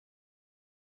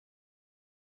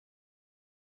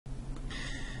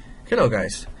Hello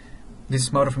guys, this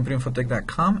is Mauro from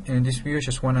PrimoInfotech.com, and in this video I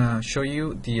just want to show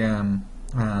you the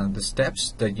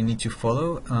steps that you need to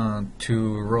follow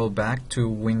to roll back to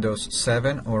Windows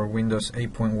 7 or Windows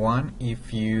 8.1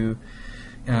 if you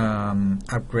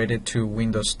upgraded to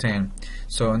Windows 10.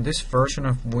 So in this version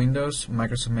of Windows,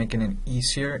 Microsoft making it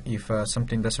easier if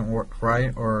something doesn't work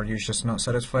right or you're just not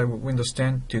satisfied with Windows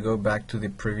 10 to go back to the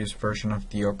previous version of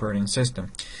the operating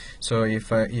system. So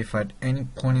if at any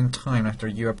point in time after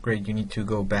you upgrade you need to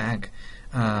go back,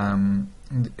 there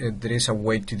is a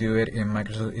way to do it, and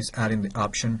Microsoft is adding the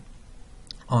option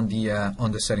on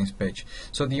the settings page.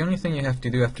 So the only thing you have to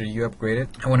do after you upgrade it,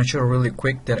 I want to show really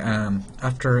quick that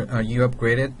after you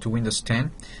upgrade it to Windows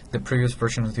 10, the previous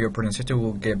version of the operating system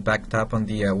will get backed up on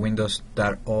the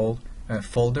Windows.all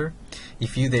folder.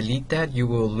 If you delete that, you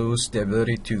will lose the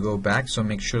ability to go back, so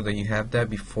make sure that you have that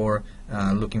before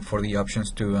looking for the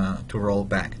options to roll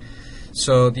back.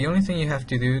 So the only thing you have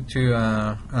to do to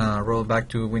roll back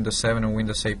to Windows 7 or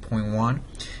Windows 8.1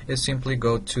 is simply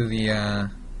go to the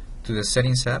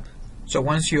settings app. So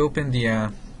once you open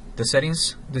the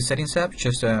settings app,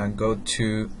 just go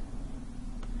to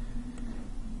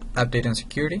update and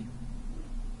security,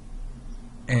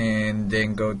 and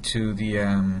then go to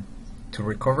the to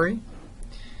recovery,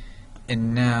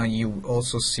 and now you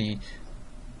also see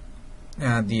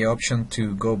the option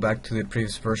to go back to the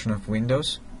previous version of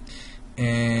Windows.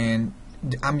 And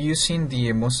I'm using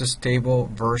the most stable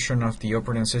version of the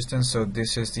operating system, so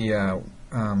this is the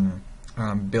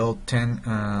build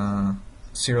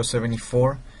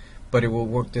 10.074, but it will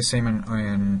work the same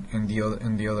in the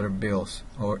other builds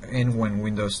or when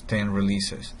Windows 10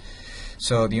 releases.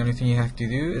 So the only thing you have to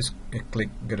do is click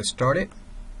get started,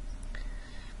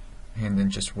 and then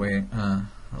just wait a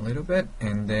little bit,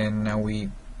 and then now we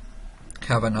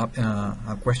have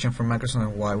a question from Microsoft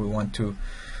on why we want to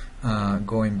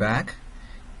going back,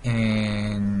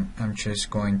 and I'm just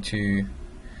going to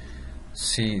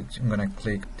see, I'm going to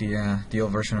click the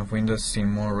old version of Windows,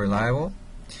 seem more reliable,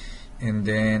 and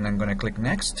then I'm going to click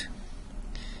next,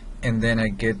 and then I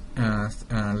get a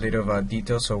little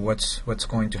details of what's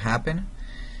going to happen.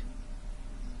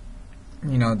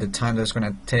 You know, the time that's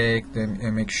going to take,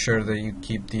 and make sure that you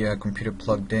keep the computer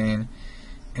plugged in,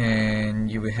 and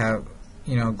you will have,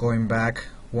 you know, going back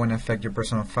won't affect your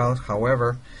personal files.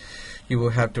 However, you will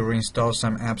have to reinstall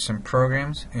some apps and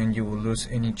programs, and you will lose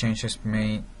any changes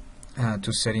made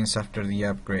to settings after the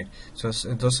upgrade. So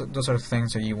those are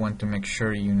things that you want to make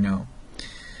sure you know.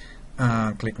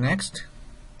 Click next,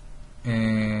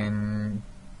 and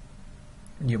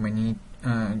you may need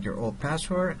your old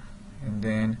password, and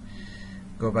then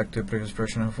go back to the previous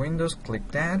version of Windows,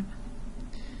 click that,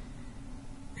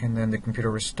 and then the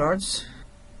computer restarts.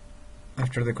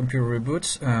 After the computer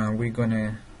reboots, we're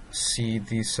gonna see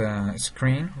this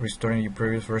screen restoring your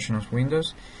previous version of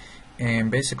Windows,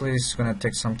 and basically this is gonna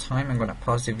take some time. I'm gonna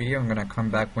pause the video, I'm gonna come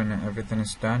back when everything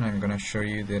is done, and I'm gonna show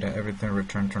you that everything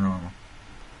returned to normal.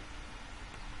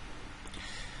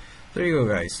 There you go,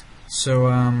 guys. So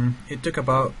it took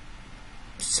about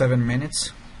 7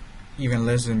 minutes, even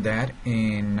less than that,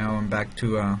 and now I'm back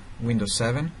to Windows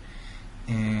 7.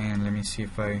 And let me see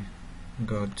if I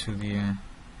go to the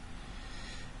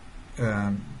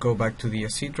go back to the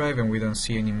C drive, and we don't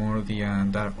see any more of the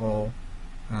 .all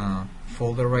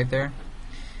folder right there.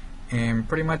 And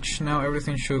pretty much now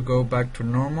everything should go back to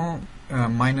normal,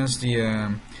 minus the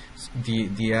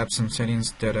apps and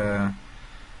settings that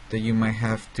you might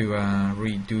have to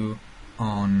redo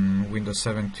on Windows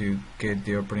 7 to get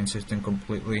the operating system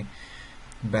completely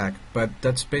back. But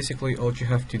that's basically all you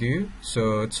have to do.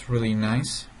 So it's really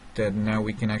nice that now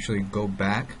we can actually go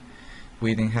back.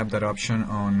 We didn't have that option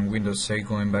on Windows 8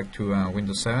 going back to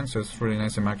Windows 7, so it's really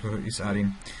nice that Microsoft is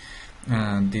adding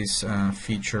this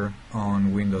feature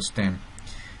on Windows 10.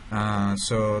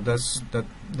 So that's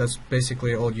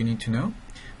basically all you need to know.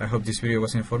 I hope this video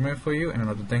was informative for you, and I'd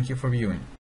like to thank you for viewing.